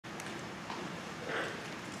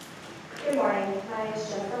morning. My name is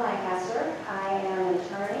Lancaster. I am an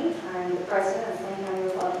attorney. I'm the president of St. County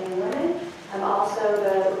Republican Women. I'm also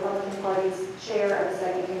the Republican Party's chair of the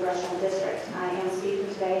 2nd Congressional District. I am speaking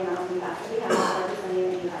today in my own capacity. I'm not representing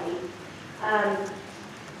anybody.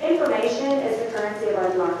 Information is the currency of our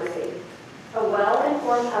democracy. A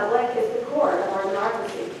well-informed public is the core of our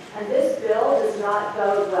democracy, and this bill does not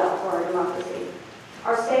bode well for our democracy.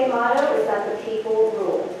 Our state motto is that the people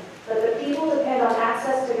rule, but the people depend on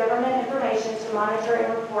access to government information to monitor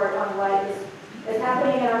and report on what is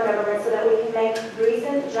happening in our government so that we can make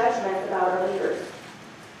reasoned judgments about our leaders.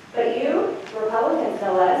 But you, Republicans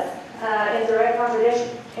no less, in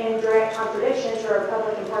direct contradiction to our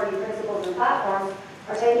Republican Party principles and platforms,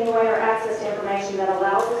 are taking away our access to information that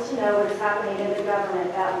allows us to know what is happening in the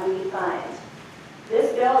government that we fund.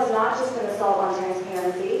 This bill is not just an assault on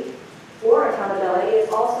transparency or accountability,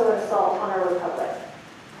 it's also an assault on our republic.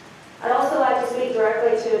 I'd also like to speak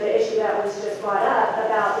directly to the issue that was just brought up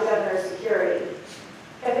about the governor's security.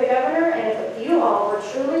 If the governor and if you all were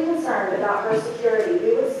truly concerned about her security,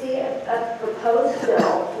 we would see a proposed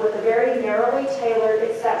bill with a very narrowly tailored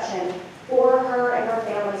exception for her and her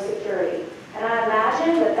family's security. And I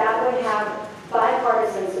imagine that that would have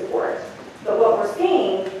bipartisan support. But what we're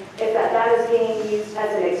seeing is that that is being used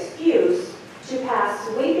as an excuse to pass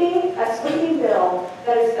a sweeping bill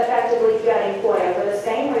that is effectively gutting FOIA for the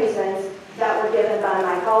same reasons that were given by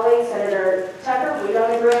my colleague, Senator Tucker. We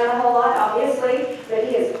don't agree on a whole lot, obviously, but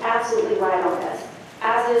he is absolutely right on this,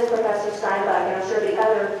 as is Professor Steinbuck, and I'm sure the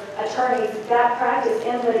other attorneys that practice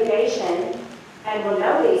in litigation and will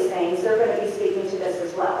know these things, they're going to be speaking to this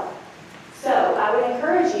as well. So I would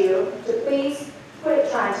encourage you to please quit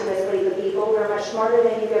trying to mislead the people. We're much smarter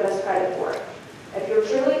than you give us credit for. If you're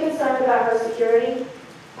truly concerned about her security,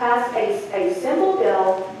 pass a simple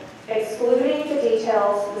bill excluding the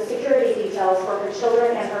details, the security details for her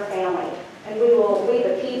children and her family. And we,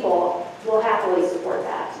 the people, will happily support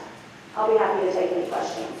that. I'll be happy to take any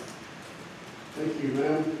questions. Thank you,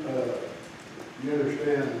 ma'am. You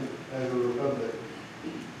understand, as a republic,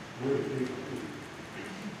 we're the people.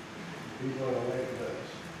 People are elected us.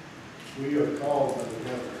 We are called by the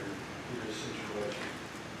governor to this situation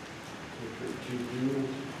to do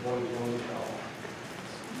what is on the call.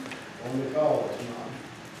 On the call is not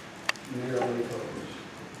narrowly focused.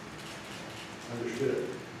 Understood?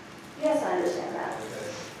 Yes, I understand that. Okay.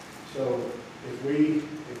 So if we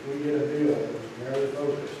get a bill that was narrowly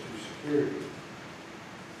focused to security,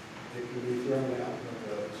 it can be thrown out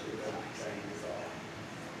because it doesn't change the thought.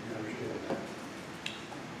 You understand that?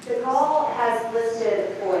 The call has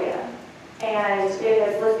listed FOIA, and it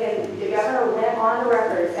has listed, the governor went on the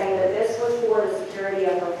record saying that this was for the security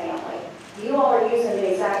of her family. You all are using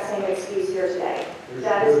the exact same excuse here today.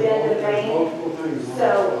 That has been the main,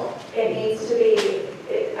 so it needs to be,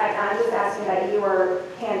 I'm just asking that you are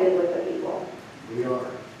candid with the people. We are.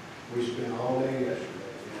 We spent all day yesterday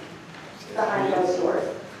Behind those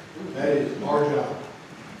doors. That is our job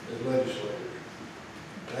as legislators.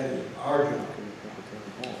 That is our job.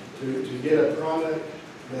 To get a product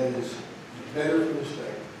that is better for the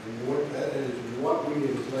state. And that is what we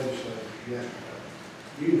as legislators get.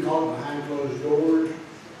 You can call it behind closed doors,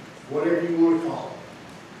 whatever you want to call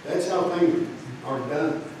it. That's how things are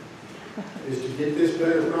done, is to get this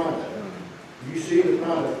better product. You see the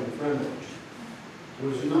product in front of you.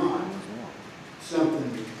 It was not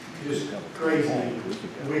something just crazy and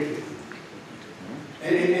wicked.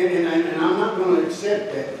 And I'm not going to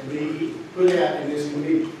accept that to be put out in this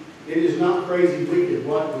committee. It is not crazy wicked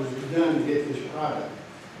what was done to get this product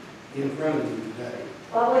in front of you today.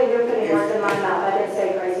 Well, I believe you're putting words in my mouth. I didn't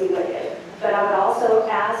say crazy wicked. But I would also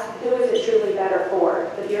ask, who is it truly better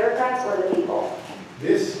for? The bureaucrats or the people?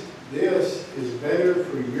 This is better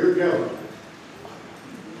for your government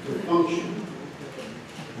to function.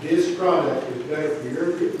 This product is better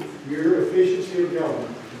for your efficiency of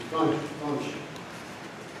government to function.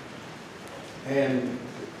 And,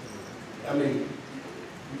 I mean,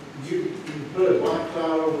 you put a black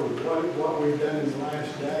cloud over what we've done in the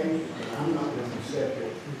last day, and I'm not going to accept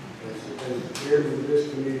it as chairman of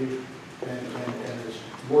this committee, and it's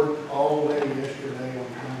worked all day yesterday on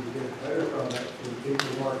trying to get a better product for the people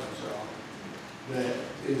of Arkansas that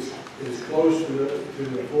is as close to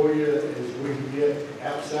the FOIA as we can get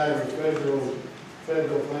outside of the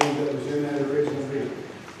federal claim that was in that original bill.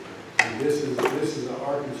 And this is an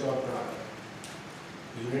Arkansas product.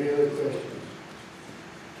 Is there any other questions?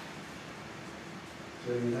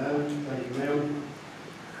 Seeing none, thank you, ma'am.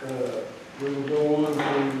 We will go